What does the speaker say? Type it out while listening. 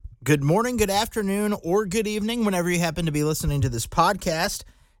Good morning, good afternoon, or good evening, whenever you happen to be listening to this podcast.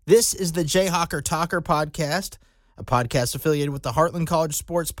 This is the Jayhawker Talker Podcast, a podcast affiliated with the Heartland College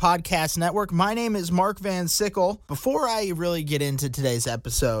Sports Podcast Network. My name is Mark Van Sickle. Before I really get into today's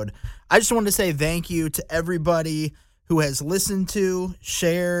episode, I just wanted to say thank you to everybody who has listened to,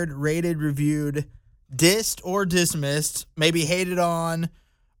 shared, rated, reviewed, dissed or dismissed, maybe hated on,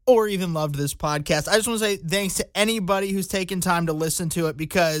 or even loved this podcast. I just want to say thanks to anybody who's taken time to listen to it,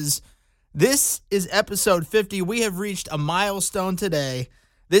 because this is episode 50. We have reached a milestone today.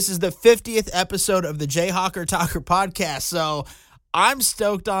 This is the 50th episode of the Jayhawker Talker Podcast, so I'm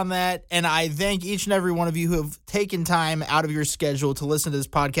stoked on that, and I thank each and every one of you who have taken time out of your schedule to listen to this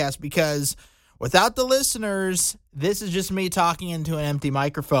podcast, because without the listeners, this is just me talking into an empty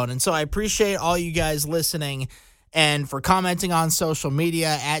microphone. And so I appreciate all you guys listening and for commenting on social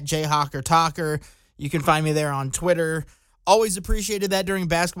media at Jayhawker Talker. You can find me there on Twitter. Always appreciated that during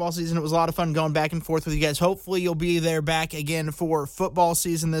basketball season. It was a lot of fun going back and forth with you guys. Hopefully you'll be there back again for football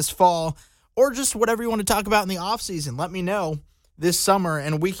season this fall, or just whatever you want to talk about in the off season. Let me know this summer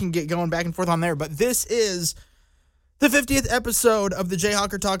and we can get going back and forth on there. But this is the 50th episode of the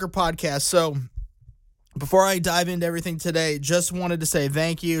Jayhawker Talker Podcast. So before I dive into everything today, just wanted to say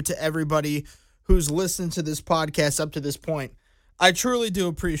thank you to everybody who's listened to this podcast up to this point. I truly do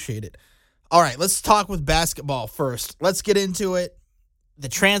appreciate it. All right, let's talk with basketball first. Let's get into it. The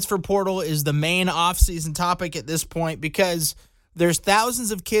transfer portal is the main off-season topic at this point, because there's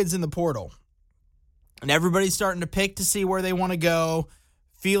thousands of kids in the portal, and everybody's starting to pick to see where they want to go,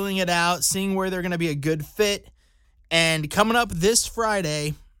 feeling it out, seeing where they're going to be a good fit. And coming up this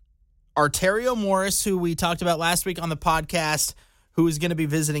Friday, Arterio Morris, who we talked about last week on the podcast, who is going to be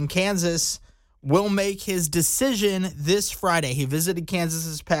visiting Kansas, will make his decision this Friday. He visited Kansas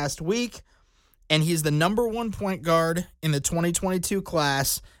this past week, and he's the number one point guard in the 2022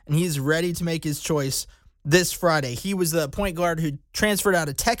 class, and he's ready to make his choice this Friday. He was the point guard who transferred out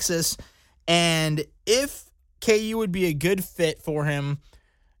of Texas, and if KU would be a good fit for him,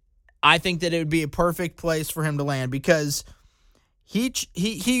 I think that it would be a perfect place for him to land, because he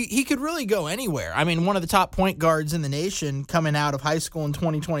could really go anywhere. I mean, one of the top point guards in the nation coming out of high school in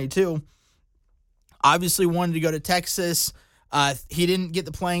 2022. Obviously wanted to go to Texas. He didn't get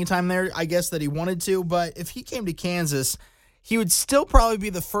the playing time there, I guess, that he wanted to. But if he came to Kansas, he would still probably be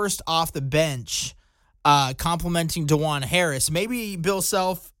the first off the bench, complimenting DeJuan Harris. Maybe Bill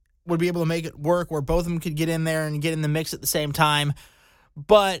Self would be able to make it work where both of them could get in there and get in the mix at the same time.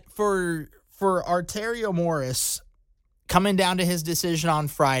 But for Arterio Morris, coming down to his decision on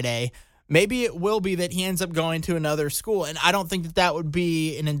Friday, maybe it will be that he ends up going to another school, and I don't think that that would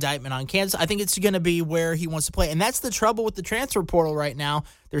be an indictment on Kansas. I think it's going to be where he wants to play, and that's the trouble with the transfer portal right now.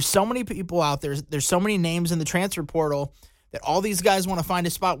 There's so many people out there. There's so many names in the transfer portal that all these guys want to find a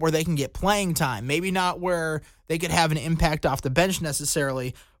spot where they can get playing time. Maybe not where they could have an impact off the bench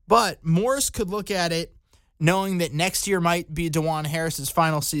necessarily, but Morris could look at it knowing that next year might be DeJuan Harris's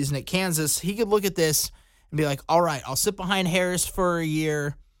final season at Kansas. He could look at this and be like, all right, I'll sit behind Harris for a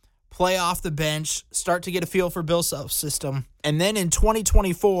year, play off the bench, start to get a feel for Bill Self's system. And then in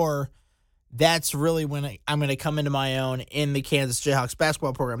 2024, that's really when I'm going to come into my own in the Kansas Jayhawks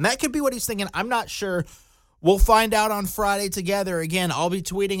basketball program. That could be what he's thinking. I'm not sure. We'll find out on Friday together. Again, I'll be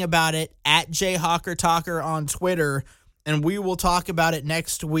tweeting about it at Jayhawker Talker on Twitter, and we will talk about it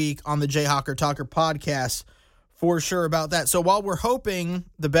next week on the Jayhawker Talker podcast for sure about that. So while we're hoping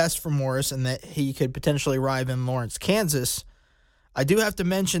the best for Morris and that he could potentially arrive in Lawrence, Kansas, I do have to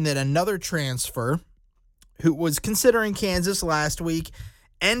mention that another transfer who was considering Kansas last week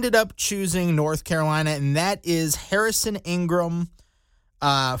ended up choosing North Carolina, and that is Harrison Ingram,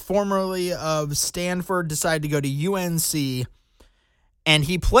 formerly of Stanford, decided to go to UNC, and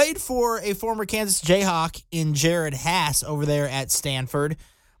he played for a former Kansas Jayhawk in Jared Hass over there at Stanford,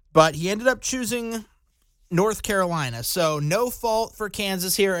 but he ended up choosing North Carolina. So no fault for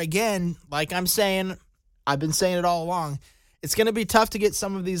Kansas here. Again, like I'm saying, I've been saying it all along, it's going to be tough to get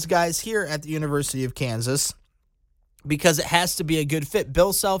some of these guys here at the University of Kansas because it has to be a good fit.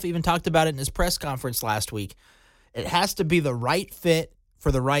 Bill Self even talked about it in his press conference last week. It has to be the right fit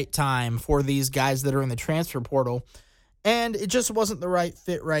for the right time for these guys that are in the transfer portal, and it just wasn't the right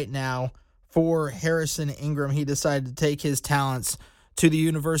fit right now for Harrison Ingram. He decided to take his talents to the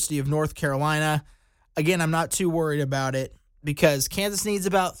University of North Carolina. Again, I'm not too worried about it because Kansas needs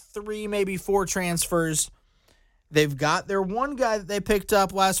about 3, maybe 4 transfers. They've got their one guy that they picked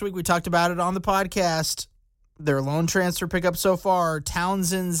up last week. We talked about it on the podcast. Their lone transfer pickup so far,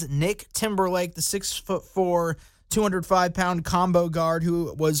 Townsend's Nick Timberlake, the 6'4", 205-pound combo guard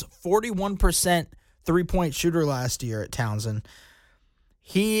who was 41% three-point shooter last year at Townsend.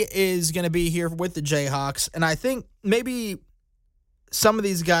 He is going to be here with the Jayhawks, and I think maybe some of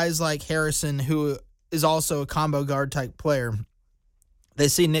these guys like Harrison, who is also a combo guard type player, they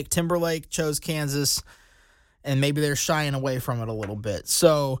see Nick Timberlake chose Kansas, and maybe they're shying away from it a little bit.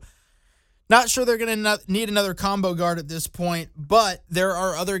 So not sure they're going to need another combo guard at this point, but there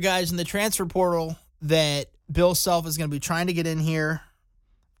are other guys in the transfer portal that Bill Self is going to be trying to get in here.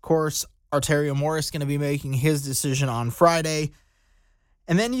 Of course, Arterio Morris is going to be making his decision on Friday.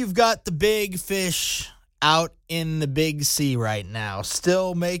 And then you've got the big fish out in the Big C right now.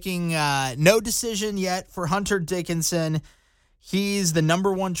 Still making no decision yet for Hunter Dickinson. He's the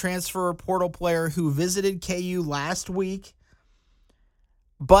number one transfer portal player who visited KU last week.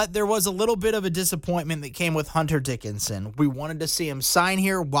 But there was a little bit of a disappointment that came with Hunter Dickinson. We wanted to see him sign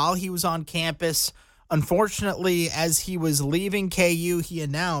here while he was on campus. Unfortunately, as he was leaving KU, he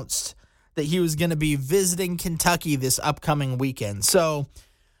announced that he was going to be visiting Kentucky this upcoming weekend. So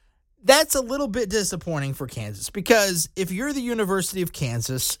that's a little bit disappointing for Kansas, because if you're the University of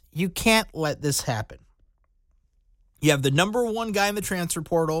Kansas, you can't let this happen. You have the number one guy in the transfer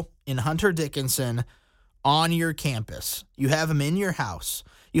portal in Hunter Dickinson on your campus. You have him in your house.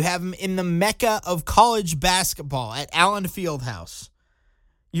 You have him in the mecca of college basketball at Allen Fieldhouse.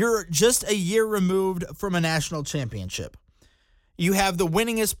 You're just a year removed from a national championship. You have the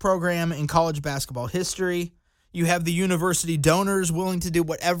winningest program in college basketball history. You have the university donors willing to do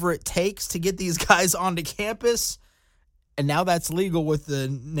whatever it takes to get these guys onto campus. And now that's legal with the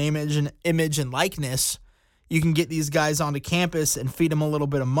name, image, and likeness. You can get these guys onto campus and feed them a little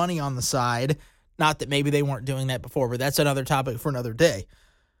bit of money on the side. Not that maybe they weren't doing that before, but that's another topic for another day.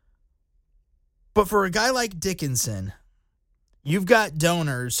 But for a guy like Dickinson, you've got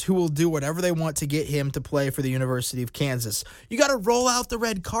donors who will do whatever they want to get him to play for the University of Kansas. You got to roll out the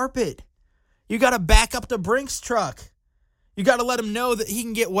red carpet. You got to back up the Brinks truck. You got to let him know that he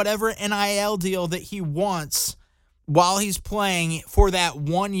can get whatever NIL deal that he wants while he's playing for that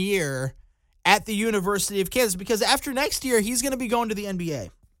 1 year at the University of Kansas. Because after next year, he's going to be going to the NBA.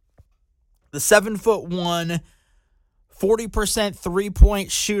 The 7'1", 40%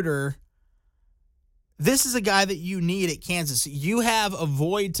 three-point shooter. This is a guy that you need at Kansas. You have a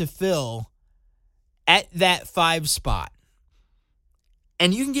void to fill at that 5 spot.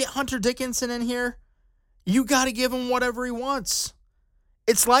 And you can get Hunter Dickinson in here. You got to give him whatever he wants.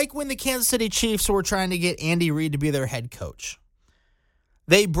 It's like when the Kansas City Chiefs were trying to get Andy Reid to be their head coach.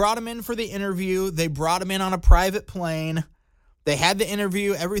 They brought him in for the interview. They brought him in on a private plane. They had the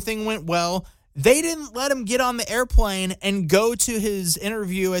interview. Everything went well. They didn't let him get on the airplane and go to his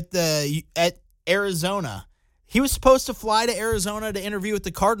interview at Arizona. He was supposed to fly to Arizona to interview with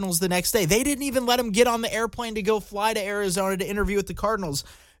the Cardinals the next day. They didn't even let him get on the airplane to go fly to Arizona to interview with the Cardinals.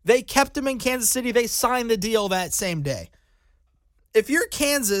 They kept him in Kansas City. They signed the deal that same day. If you're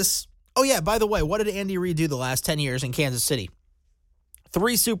Kansas, oh yeah, by the way, what did Andy Reid do the last 10 years in Kansas City?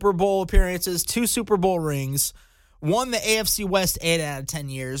 3 Super Bowl appearances, 2 Super Bowl rings, won the AFC West 8 out of 10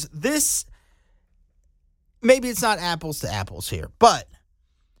 years. This, maybe it's not apples to apples here, but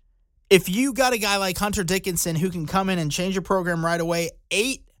if you got a guy like Hunter Dickinson who can come in and change your program right away,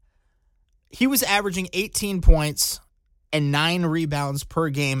 he was averaging 18 points and 9 rebounds per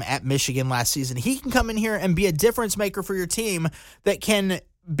game at Michigan last season. He can come in here and be a difference maker for your team, that can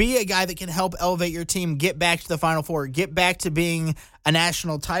be a guy that can help elevate your team, get back to the Final Four, get back to being a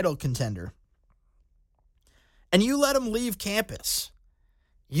national title contender. And you let him leave campus.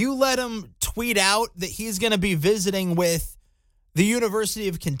 You let him tweet out that he's going to be visiting with the University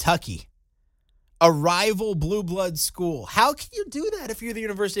of Kentucky, a rival blue blood school. How can you do that if you're the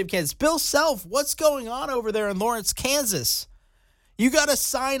University of Kansas? Bill Self, what's going on over there in Lawrence, Kansas? You got to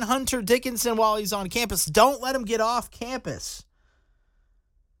sign Hunter Dickinson while he's on campus. Don't let him get off campus.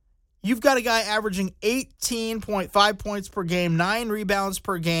 You've got a guy averaging 18.5 points per game, 9 rebounds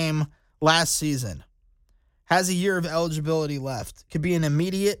per game last season. Has a year of eligibility left. Could be an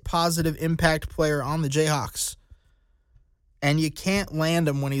immediate positive impact player on the Jayhawks. And you can't land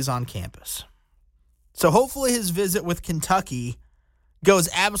him when he's on campus. So hopefully his visit with Kentucky goes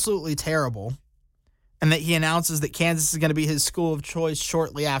absolutely terrible, and that he announces that Kansas is going to be his school of choice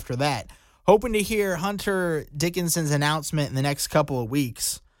shortly after that. Hoping to hear Hunter Dickinson's announcement in the next couple of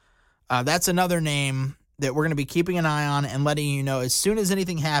weeks. That's another name that we're going to be keeping an eye on and letting you know as soon as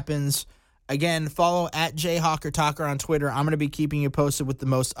anything happens. Again, follow at Jayhawker Talker on Twitter. I'm going to be keeping you posted with the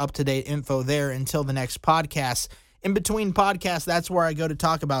most up-to-date info there until the next podcast. In between podcasts, that's where I go to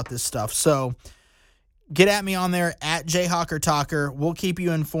talk about this stuff. So get at me on there at Jayhawker Talker. We'll keep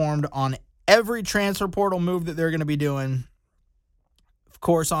you informed on every transfer portal move that they're going to be doing. Of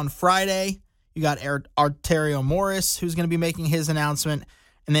course, on Friday, You got Arterio Morris, who's going to be making his announcement.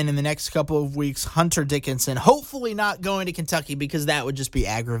 And then in the next couple of weeks, Hunter Dickinson, hopefully not going to Kentucky because that would just be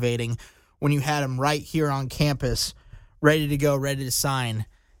aggravating when you had him right here on campus, ready to go, ready to sign,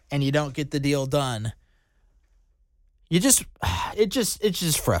 and you don't get the deal done. It's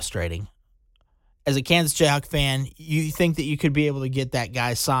just frustrating. As a Kansas Jayhawk fan, you think that you could be able to get that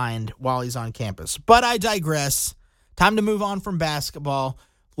guy signed while he's on campus. But I digress. Time to move on from basketball.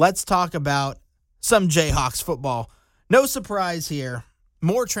 Let's talk about some Jayhawks football. No surprise here.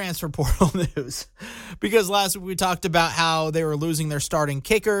 More transfer portal news. Because last week we talked about how they were losing their starting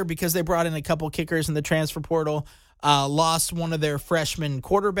kicker because they brought in a couple kickers in the transfer portal. Lost one of their freshman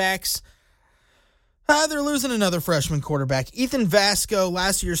quarterbacks. They're losing another freshman quarterback. Ethan Vasco,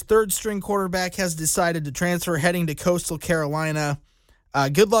 last year's third-string quarterback, has decided to transfer, heading to Coastal Carolina.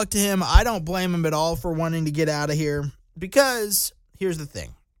 Good luck to him. I don't blame him at all for wanting to get out of here because here's the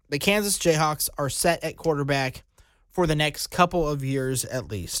thing. The Kansas Jayhawks are set at quarterback for the next couple of years at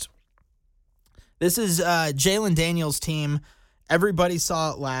least. This is Jalon Daniels' team. Everybody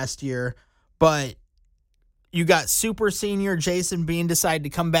saw it last year, but you got super senior Jason Bean decide to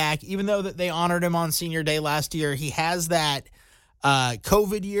come back. Even though that they honored him on senior day last year, he has that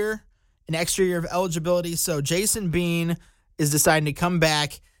COVID year, an extra year of eligibility. So Jason Bean is deciding to come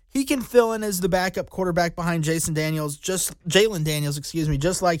back. He can fill in as the backup quarterback behind Jalon Daniels, just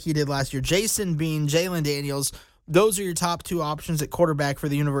like he did last year. Jason Bean, Jalon Daniels, those are your top two options at quarterback for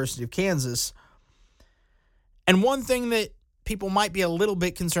the University of Kansas. And one thing that people might be a little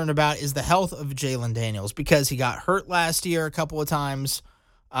bit concerned about is the health of Jalon Daniels because he got hurt last year a couple of times.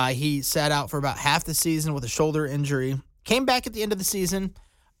 He sat out for about half the season with a shoulder injury. Came back at the end of the season.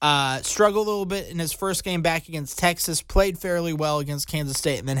 Struggled a little bit in his first game back against Texas. Played fairly well against Kansas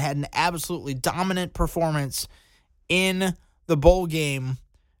State. And then had an absolutely dominant performance in the bowl game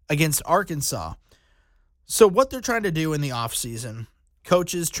against Arkansas. So what they're trying to do in the offseason,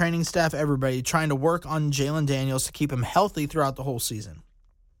 coaches, training staff, everybody trying to work on Jalon Daniels to keep him healthy throughout the whole season.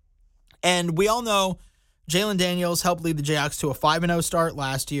 And we all know Jalon Daniels helped lead the Jayhawks to a 5-0 start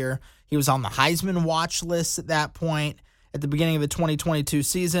last year. He was on the Heisman watch list at that point at the beginning of the 2022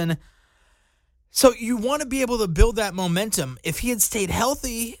 season. So you want to be able to build that momentum. If he had stayed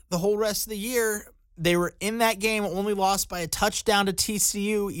healthy the whole rest of the year, they were in that game, only lost by a touchdown to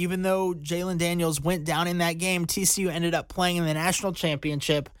TCU. Even though Jalon Daniels went down in that game, TCU ended up playing in the national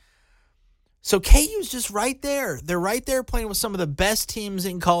championship. So KU's just right there. They're right there playing with some of the best teams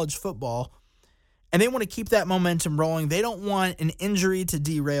in college football, and they want to keep that momentum rolling. They don't want an injury to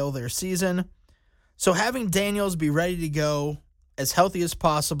derail their season. So having Daniels be ready to go as healthy as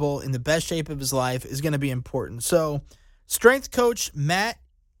possible in the best shape of his life is going to be important. So strength coach Matt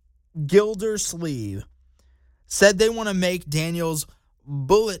Gildersleeve said they want to make Daniels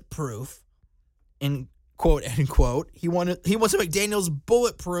bulletproof, in quote unquote. He wants to make Daniels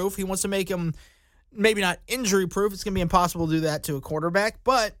bulletproof. He wants to make him maybe not injury proof. It's going to be impossible to do that to a quarterback.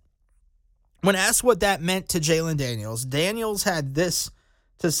 But when asked what that meant to Jalon Daniels, Daniels had this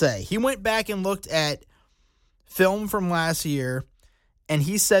to say. He went back and looked at film from last year, and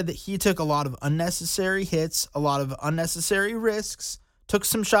he said that he took a lot of unnecessary hits, a lot of unnecessary risks, took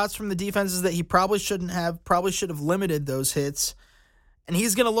some shots from the defenses that he probably shouldn't have, probably should have limited those hits. And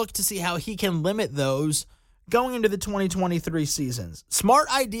he's going to look to see how he can limit those going into the 2023 seasons. Smart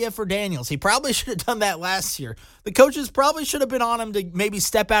idea for Daniels. He probably should have done that last year. The coaches probably should have been on him to maybe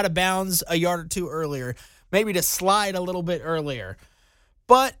step out of bounds a yard or two earlier, maybe to slide a little bit earlier.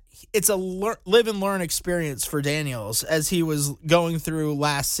 But it's a live and learn experience for Daniels as he was going through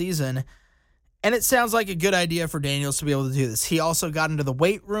last season. And it sounds like a good idea for Daniels to be able to do this. He also got into the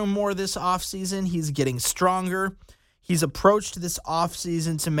weight room more this offseason. He's getting stronger. He's approached this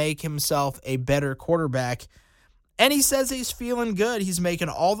offseason to make himself a better quarterback. And he says he's feeling good. He's making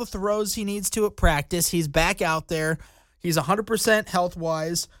all the throws he needs to at practice. He's back out there. He's 100%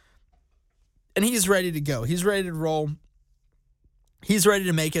 health-wise. And he's ready to go. He's ready to roll. He's ready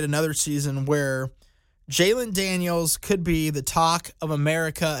to make it another season where Jalon Daniels could be the talk of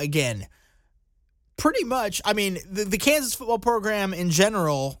America again. Pretty much, I mean, the Kansas football program in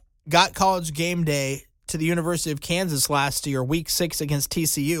general got College Game Day to the University of Kansas last year, Week 6 against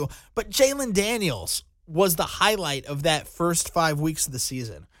TCU. But Jalon Daniels was the highlight of that first 5 weeks of the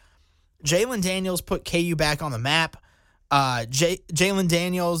season. Jalon Daniels put KU back on the map. Jalon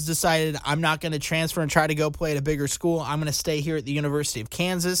Daniels decided, I'm not going to transfer and try to go play at a bigger school. I'm going to stay here at the University of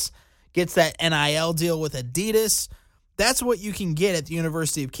Kansas. Gets that NIL deal with Adidas. That's what you can get at the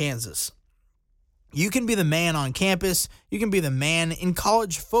University of Kansas. You can be the man on campus. You can be the man in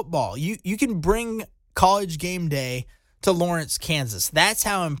college football. You can bring College Game Day to Lawrence, Kansas. That's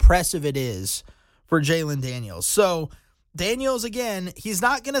how impressive it is for Jalon Daniels. So Daniels, again, he's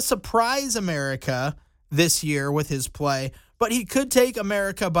not going to surprise America this year with his play, but he could take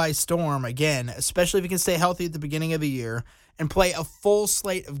America by storm again, especially if he can stay healthy at the beginning of the year and play a full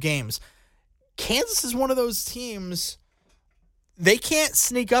slate of games. Kansas is one of those teams, they can't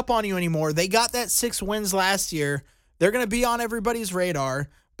sneak up on you anymore. They got that 6 wins last year. They're going to be on everybody's radar.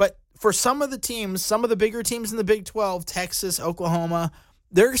 But for some of the teams, some of the bigger teams in the Big 12, Texas, Oklahoma,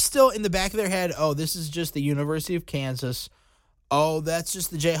 they're still in the back of their head, oh, this is just the University of Kansas. Oh, that's just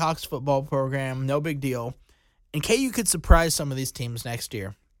the Jayhawks football program. No big deal. And KU could surprise some of these teams next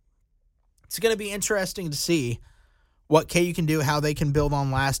year. It's going to be interesting to see what KU can do, how they can build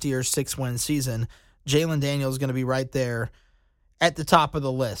on last year's 6-win season. Jalon Daniels is going to be right there at the top of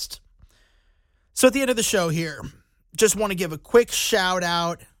the list. So at the end of the show here, just want to give a quick shout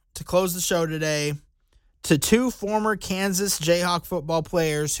out to close the show today to 2 former Kansas Jayhawk football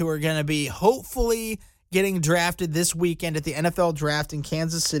players who are going to be hopefully getting drafted this weekend at the NFL draft in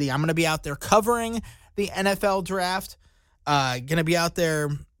Kansas City. I'm going to be out there covering the NFL draft. Going to be out there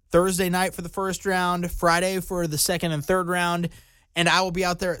Thursday night for the first round, Friday for the second and third round, and I will be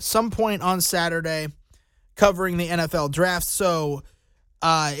out there at some point on Saturday covering the NFL draft. So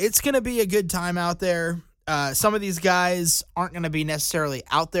it's going to be a good time out there. Some of these guys aren't going to be necessarily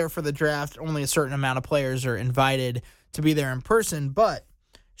out there for the draft. Only a certain amount of players are invited to be there in person. But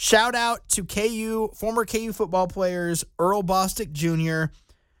shout out to former KU football players Earl Bostic Jr.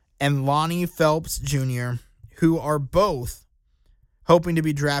 and Lonnie Phelps Jr., who are both hoping to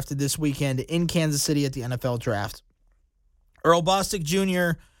be drafted this weekend in Kansas City at the NFL draft. Earl Bostic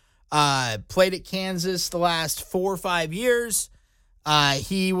Jr. Played at Kansas the last 4 or 5 years.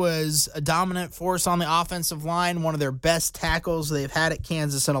 He was a dominant force on the offensive line, one of their best tackles they've had at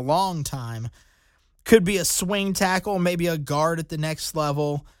Kansas in a long time. Could be a swing tackle, maybe a guard at the next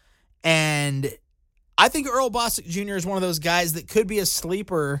level. And I think Earl Bostic Jr. is one of those guys that could be a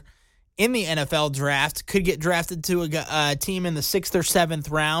sleeper in the NFL draft, could get drafted to a team in the 6th or 7th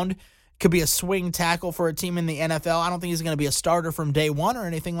round, could be a swing tackle for a team in the NFL. I don't think he's going to be a starter from day one or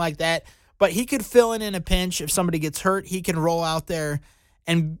anything like that, but he could fill in a pinch. If somebody gets hurt, he can roll out there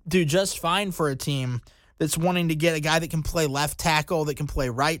and do just fine for a team that's wanting to get a guy that can play left tackle, that can play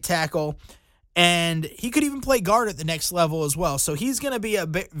right tackle, and he could even play guard at the next level as well. So he's going to be a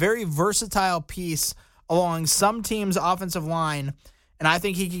very versatile piece along some team's offensive line, and I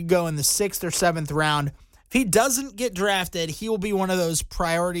think he could go in the 6th or 7th round. If he doesn't get drafted, he will be one of those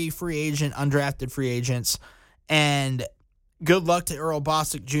priority free agent, undrafted free agents. And good luck to Earl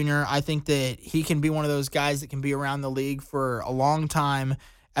Bostic Jr. I think that he can be one of those guys that can be around the league for a long time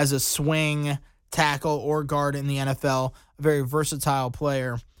as a swing tackle or guard in the NFL. A very versatile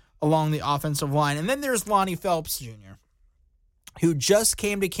player along the offensive line. And then there's Lonnie Phelps Jr., who just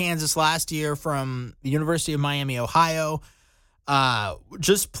came to Kansas last year from the University of Miami, Ohio.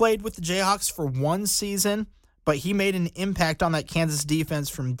 Just played with the Jayhawks for 1 season, but he made an impact on that Kansas defense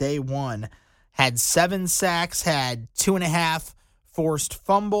from day one. Had 7 sacks, had 2.5 forced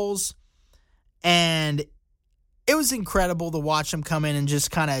fumbles, and it was incredible to watch him come in and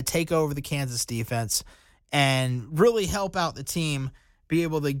just kind of take over the Kansas defense and really help out the team, be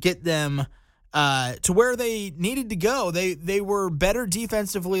able to get them to where they needed to go. They were better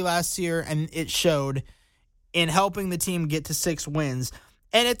defensively last year, and it showed in helping the team get to 6 wins.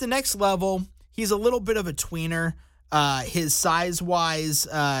 And at the next level, he's a little bit of a tweener. His size-wise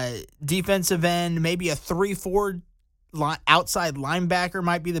defensive end, maybe a 3-4 outside linebacker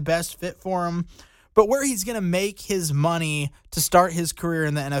might be the best fit for him. But where he's going to make his money to start his career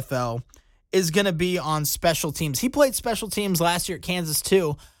in the NFL is going to be on special teams. He played special teams last year at Kansas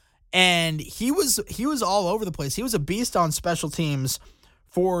too, and he was all over the place. He was a beast on special teams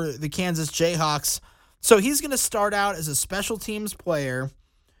for the Kansas Jayhawks. So he's going to start out as a special teams player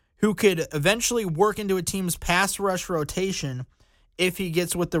who could eventually work into a team's pass rush rotation if he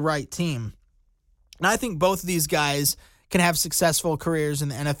gets with the right team. And I think both of these guys can have successful careers in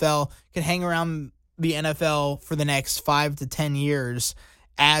the NFL, can hang around the NFL for the next 5 to 10 years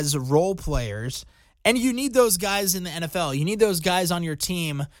as role players. And you need those guys in the NFL. You need those guys on your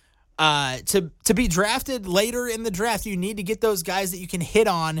team to be drafted later in the draft. You need to get those guys that you can hit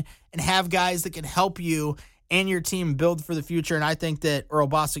on and have guys that can help you and your team build for the future. And I think that Earl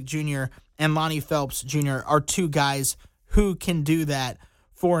Bostic Jr. and Lonnie Phelps Jr. are 2 guys who can do that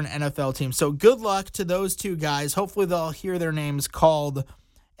for an NFL team. So good luck to those 2 guys. Hopefully they'll hear their names called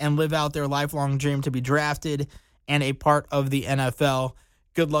and live out their lifelong dream to be drafted and a part of the NFL.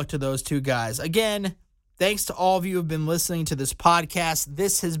 Good luck to those 2 guys. Again, thanks to all of you who have been listening to this podcast.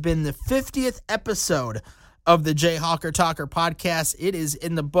 This has been the 50th episode of the Jayhawker Talker Podcast. It is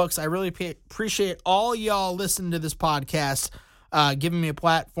in the books. I really appreciate all y'all listening to this podcast, giving me a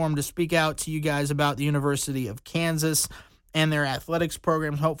platform to speak out to you guys about the University of Kansas and their athletics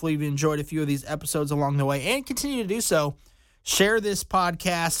programs. Hopefully you've enjoyed a few of these episodes along the way and continue to do so. Share this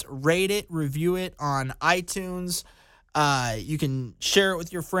podcast, rate it, review it on iTunes. You can share it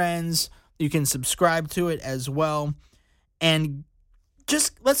with your friends. You can subscribe to it as well. And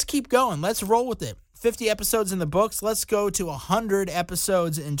just let's keep going. Let's roll with it. 50 episodes in the books. Let's go to 100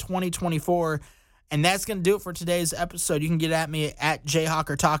 episodes in 2024. And that's going to do it for today's episode. You can get at me at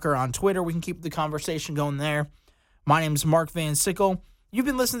Jayhawker Talker on Twitter. We can keep the conversation going there. My name is Mark Van Sickle. You've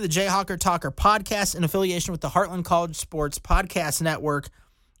been listening to the Jayhawker Talker Podcast in affiliation with the Heartland College Sports Podcast Network.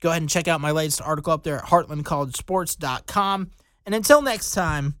 Go ahead and check out my latest article up there at heartlandcollegesports.com. And until next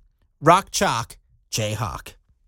time, rock chalk, Jayhawk.